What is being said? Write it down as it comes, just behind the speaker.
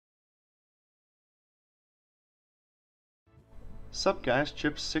Sup guys,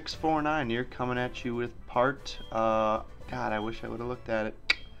 Chip649 here, coming at you with God, I wish I would have looked at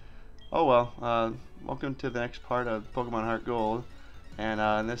it. Oh well, welcome to the next part of Pokemon HeartGold, and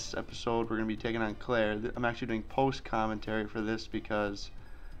in this episode we're going to be taking on Claire. I'm actually doing post-commentary for this because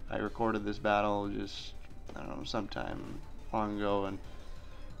I recorded this battle just, I don't know, sometime long ago, and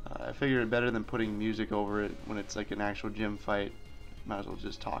I figured it better than putting music over it when it's like an actual gym fight. Might as well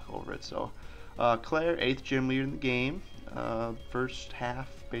just talk over it. So, Claire, 8th gym leader in the game. First half,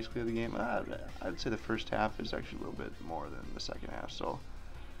 basically, of the game. I'd say the first half is actually a little bit more than the second half. So,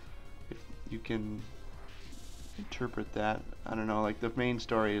 if you can interpret that, I don't know. Like the main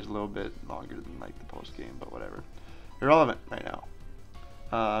story is a little bit longer than like the post game, but whatever. Irrelevant right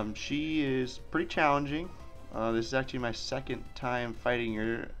now. She is pretty challenging. This is actually my second time fighting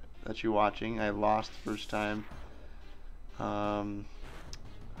her that you're watching. I lost the first time.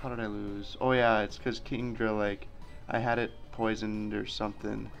 How did I lose? Oh yeah, it's because Kingdra, like, I had it poisoned or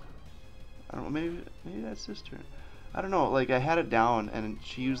something. I don't know, maybe that's his turn. I don't know, like, I had it down and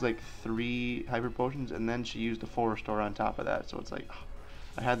she used like 3 hyper potions and then she used a full restore on top of that. So it's like,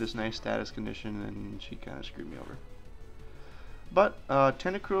 I had this nice status condition and she kind of screwed me over. But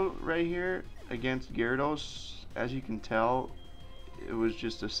Tentacruel right here against Gyarados, as you can tell, it was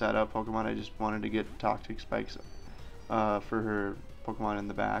just a setup Pokemon. I just wanted to get Toxic Spikes for her Pokemon in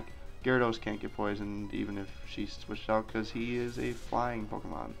the back. Gyarados can't get poisoned even if she's switched out because he is a flying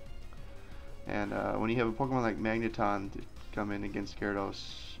Pokemon. And when you have a Pokemon like Magneton to come in against Gyarados,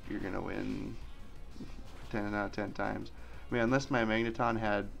 you're going to win 10 out of 10 times. I mean, unless my Magneton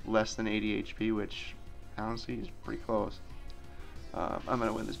had less than 80 HP, which honestly is pretty close. I'm going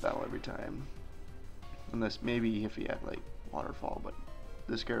to win this battle every time. Unless maybe if he had like Waterfall, but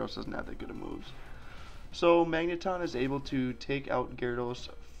this Gyarados doesn't have that good of moves. So Magneton is able to take out Gyarados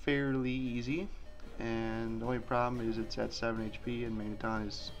fairly easy, and the only problem is it's at 7 HP and Magneton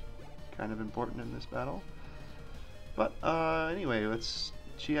is kind of important in this battle. But anyway,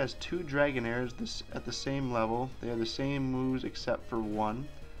 she has 2 Dragonairs at the same level. They have the same moves except for one.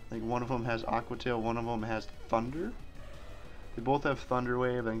 I think one of them has Aqua Tail, one of them has Thunder. They both have Thunder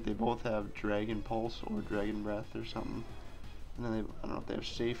Wave. I think they both have Dragon Pulse or Dragon Breath or something. And then I don't know if they have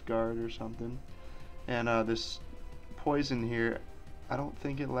Safeguard or something. And this poison here, I don't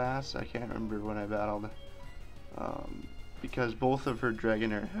think it lasts. I can't remember when I battled. Because both of her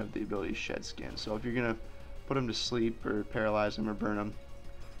Dragonair have the ability to shed skin. So if you're going to put them to sleep or paralyze them or burn them,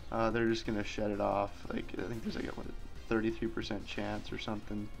 they're just going to shed it off. Like, I think there's like a 33% chance or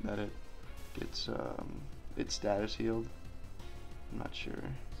something that it gets its status healed. I'm not sure.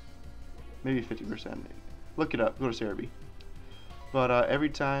 Maybe 50%. Look it up. Go to Cerebi. But every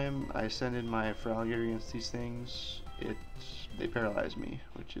time I send in my Fralligator against these things, they paralyze me,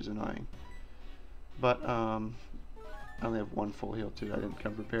 which is annoying. But I only have 1 full heal too. I didn't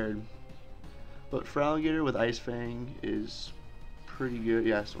come prepared. But Fralligator with Ice Fang is pretty good.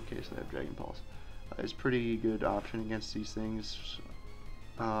 Yes, okay, so they have Dragon Pulse. It's pretty good option against these things.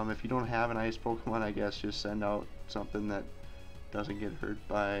 If you don't have an Ice Pokemon, I guess just send out something that doesn't get hurt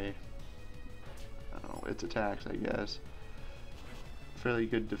by, I don't know, its attacks, I guess. Fairly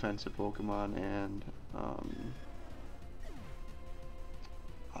good defensive Pokemon and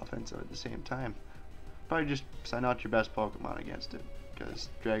offensive at the same time. Probably just send out your best Pokemon against it, because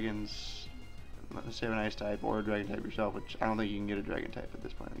dragons, unless you have an Ice type or a Dragon type yourself, which I don't think you can get a Dragon type at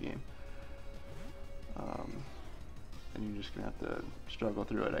this point in the game. And you're just gonna have to struggle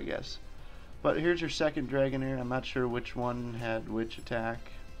through it, I guess. But here's your second Dragonair. I'm not sure which one had which attack.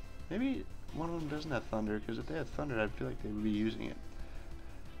 Maybe one of them doesn't have Thunder, because if they had Thunder, I'd feel like they would be using it.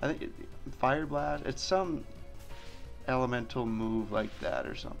 I think Fire Blast, it's some elemental move like that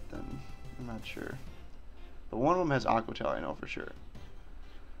or something. I'm not sure. But one of them has Aqua Tail, I know for sure.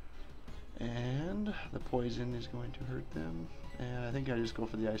 And the poison is going to hurt them. And I think I just go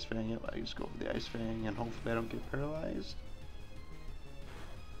for the Ice Fang. Yep, I just go for the Ice Fang and hopefully I don't get paralyzed.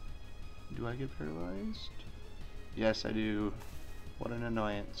 Do I get paralyzed? Yes, I do. What an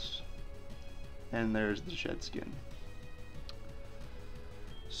annoyance. And there's the shed skin.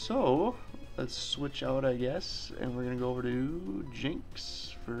 So, let's switch out, I guess, and we're going to go over to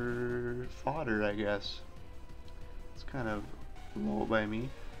Jinx for fodder, I guess. It's kind of low by me.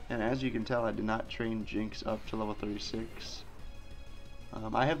 And as you can tell, I did not train Jinx up to level 36.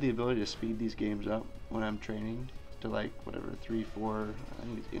 I have the ability to speed these games up when I'm training to like, whatever, 3, 4, I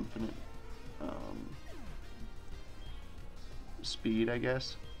think it's infinite speed, I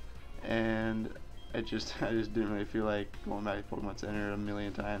guess. And I just didn't really feel like going back to Pokemon Center a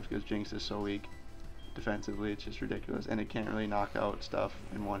million times because Jinx is so weak defensively. It's just ridiculous, and it can't really knock out stuff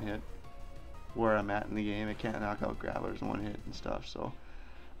in one hit. where I'm at in the game. It can't knock out growlers in one hit and stuff. So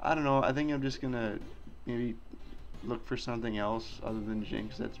I don't know. I think I'm just gonna maybe look for something else other than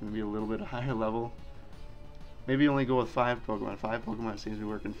Jinx that's maybe a little bit higher level. Maybe only go with 5 Pokemon. 5 Pokemon seems to be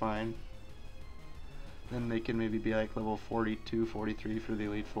working fine. Then they can maybe be like level 42, 43 for the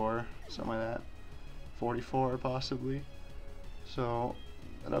Elite Four, something like that. 44 possibly. So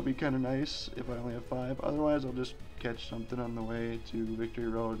that'll be kind of nice if I only have 5. Otherwise, I'll just catch something on the way to Victory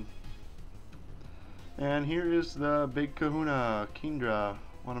Road. And here is the Big Kahuna, Kingdra,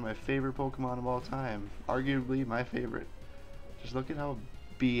 one of my favorite Pokemon of all time. Arguably my favorite. Just look at how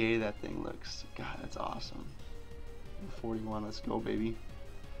BA that thing looks. God, that's awesome. 41, let's go, baby.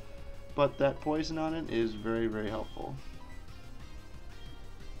 But that poison on it is very, very helpful.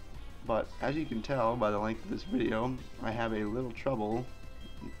 But as you can tell by the length of this video, I have a little trouble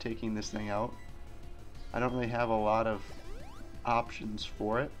taking this thing out. I don't really have a lot of options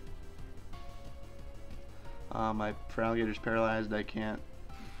for it. My Feraligator's paralyzed. I can't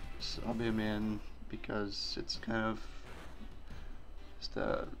sub him in because it's kind of just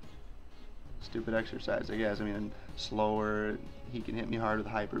a stupid exercise, I guess. I mean, slower, he can hit me hard with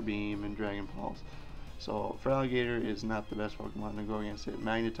Hyper Beam and Dragon Pulse. So Feraligator is not the best Pokemon to go against it.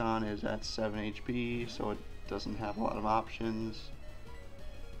 Magneton is at 7 HP, so it doesn't have a lot of options.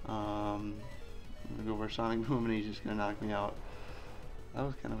 I'm gonna go for Sonic Boom and he's just gonna knock me out. That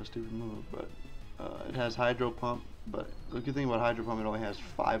was kind of a stupid move, but it has Hydro Pump, but the good thing about Hydro Pump, it only has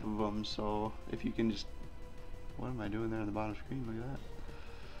 5 of them, so if you can just... What am I doing there on the bottom screen? Look at that.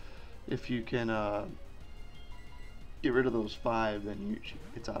 If you can get rid of those 5, then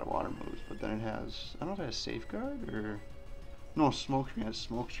it's out of water moves. But then it has, I don't know if it has Safeguard or... No, Smoke Screen has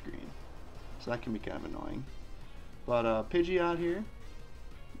Smoke Screen. So that can be kind of annoying. But Pidgeot here.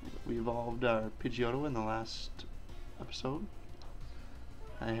 We evolved our Pidgeotto in the last episode.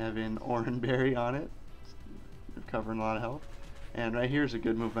 I have an Oranberry on it, recovering a lot of health. And right here is a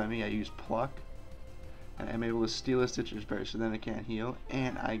good move by me. I use Pluck, and I'm able to steal a Stitcher's Berry, so then it can't heal,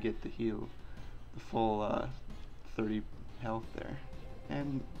 and I get the heal, the full 30 health there.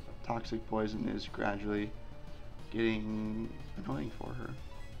 And Toxic Poison is gradually getting annoying for her.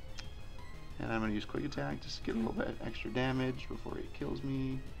 And I'm going to use Quick Attack just to get a little bit extra damage before he kills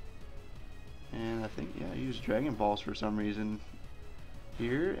me. And I think, yeah, I use Dragon Balls for some reason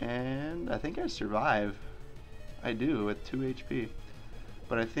here, and I think I survive. I do with 2 HP,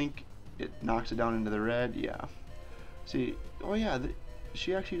 but I think it knocks it down into the red. Yeah, see, oh yeah,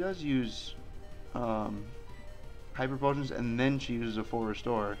 she actually does use Hyper Potions, and then she uses a full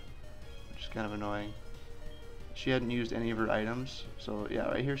restore, which is kind of annoying. She hadn't used any of her items, so yeah,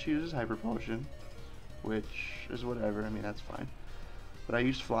 right here she uses Hyper Potion, which is whatever. I mean, that's fine. But I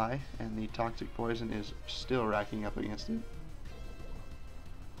used Fly, and the Toxic Poison is still racking up against it.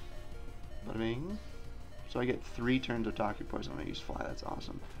 Bada bing. So I get 3 turns of Toxic Poison when I use Fly. That's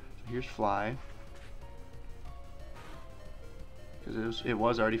awesome. So here's Fly. Because it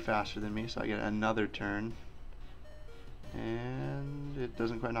was already faster than me, so I get another turn. And it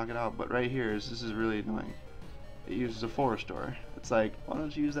doesn't quite knock it out. But right here, this is really annoying. It uses a full restore. It's like, why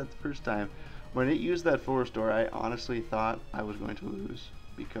don't you use that the first time? When it used that full restore, I honestly thought I was going to lose.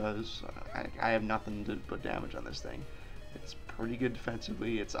 Because I have nothing to put damage on this thing. It's pretty good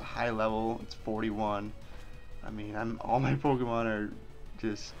defensively. It's a high level. It's 41. I mean, all my Pokemon are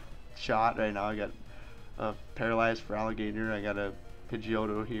just shot right now. I got a paralyzed Feraligator. I got a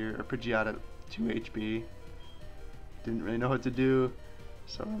Pidgeotto here, or Pidgeot at 2 HP. Didn't really know what to do,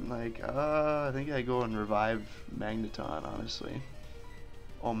 so I'm like, I think I go and revive Magneton, honestly.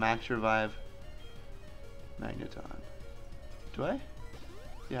 Oh, Max Revive Magneton. Do I?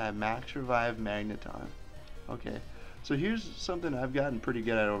 Yeah, I Max Revive Magneton. Okay. So here's something I've gotten pretty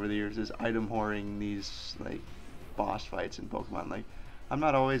good at over the years, is item whoring these like boss fights in Pokemon. Like, I'm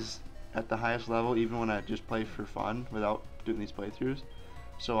not always at the highest level, even when I just play for fun without doing these playthroughs.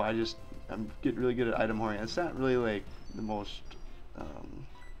 So I'm getting really good at item whoring. It's not really like the most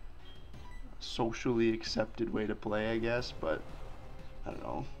socially accepted way to play, I guess, but I don't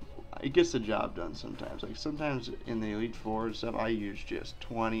know. It gets the job done sometimes. Like sometimes in the Elite Four and stuff, I use just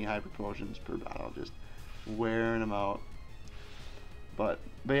 20 Hyper Potions per battle, just wearing them out. But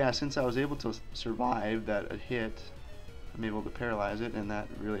yeah, since I was able to survive that hit, I'm able to paralyze it, and that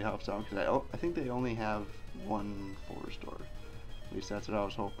really helps out because I think they only have 1 full restore. At least that's what I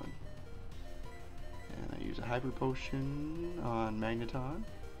was hoping. And I use a Hyper Potion on Magneton,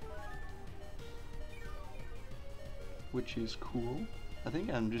 which is cool. I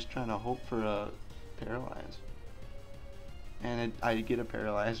think I'm just trying to hope for a paralyze, and I get a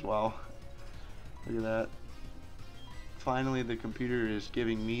paralyze. Wow, look at that. finally the computer is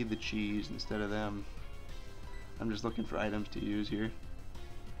giving me the cheese instead of them. I'm just looking for items to use here.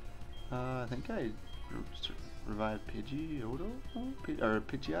 I think I revived Pidgeotto? Or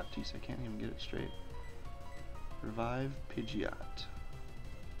Pidgeot? Jeez, I can't even get it straight. Revive Pidgeot.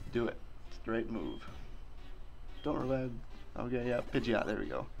 Do it. It's the right move. Don't revive. Okay, yeah, Pidgeot. There we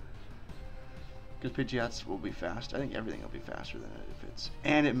go. Because Pidgeots will be fast. I think everything will be faster than it if it's.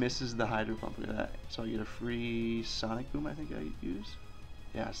 And it misses the Hydro Pump. Look at that. So I get a free Sonic Boom, I think I use.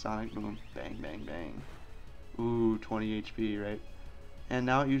 Yeah, Sonic Boom. Bang, bang, bang. Ooh, 20 HP, right? And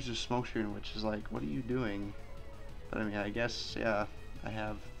now it uses Smokescreen, which is like, what are you doing? But I mean, I guess, yeah, I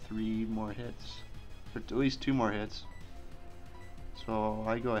have 3 more hits. Or at least 2 more hits. So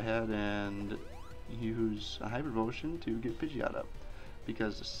I go ahead and use a Hyper Potion to get Pidgeot up.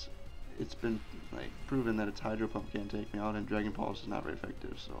 Because it's been like proven that its Hydro Pump can't take me out, and Dragon Pulse is not very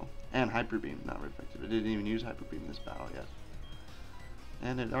effective. So, and Hyper Beam not very effective. It didn't even use Hyper Beam in this battle yet.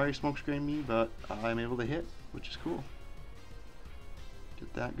 And it already Smokescreened me, but I'm able to hit, which is cool.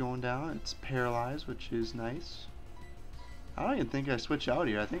 Get that going down. It's paralyzed, which is nice. I don't even think I switch out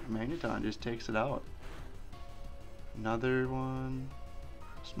here. I think Magneton just takes it out. Another one.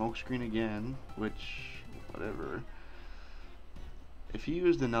 Smokescreen again, which, whatever. If he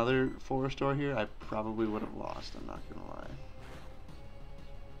used another Full Restore here, I probably would have lost, I'm not gonna lie.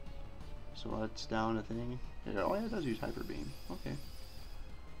 So that's down a thing. Yeah, oh yeah, it does use Hyper Beam. Okay.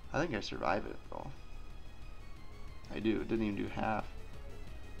 I think I survive it though. I do. It didn't even do half.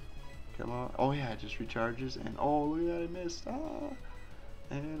 Come on. Oh yeah, it just recharges, and oh look at that, I missed. Ah,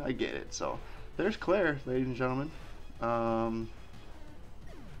 and I get it. So there's Claire, ladies and gentlemen.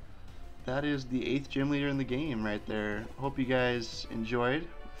 That is the 8th gym leader in the game right there. Hope you guys enjoyed.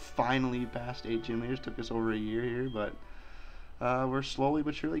 Finally past 8 gym leaders. Took us over a year here, but we're slowly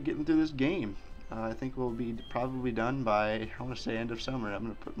but surely getting through this game. I think we'll be probably done by, I want to say, end of summer. I'm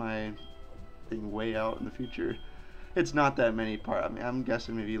going to put my thing way out in the future. It's not that many parts. I mean, I'm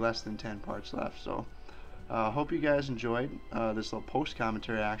guessing maybe less than 10 parts left. So hope you guys enjoyed this little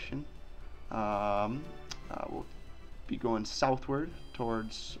post-commentary action. We'll be going southward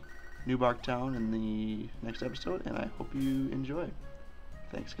towards New Bark Town in the next episode, and I hope you enjoy.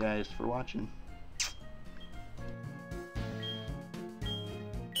 Thanks guys for watching.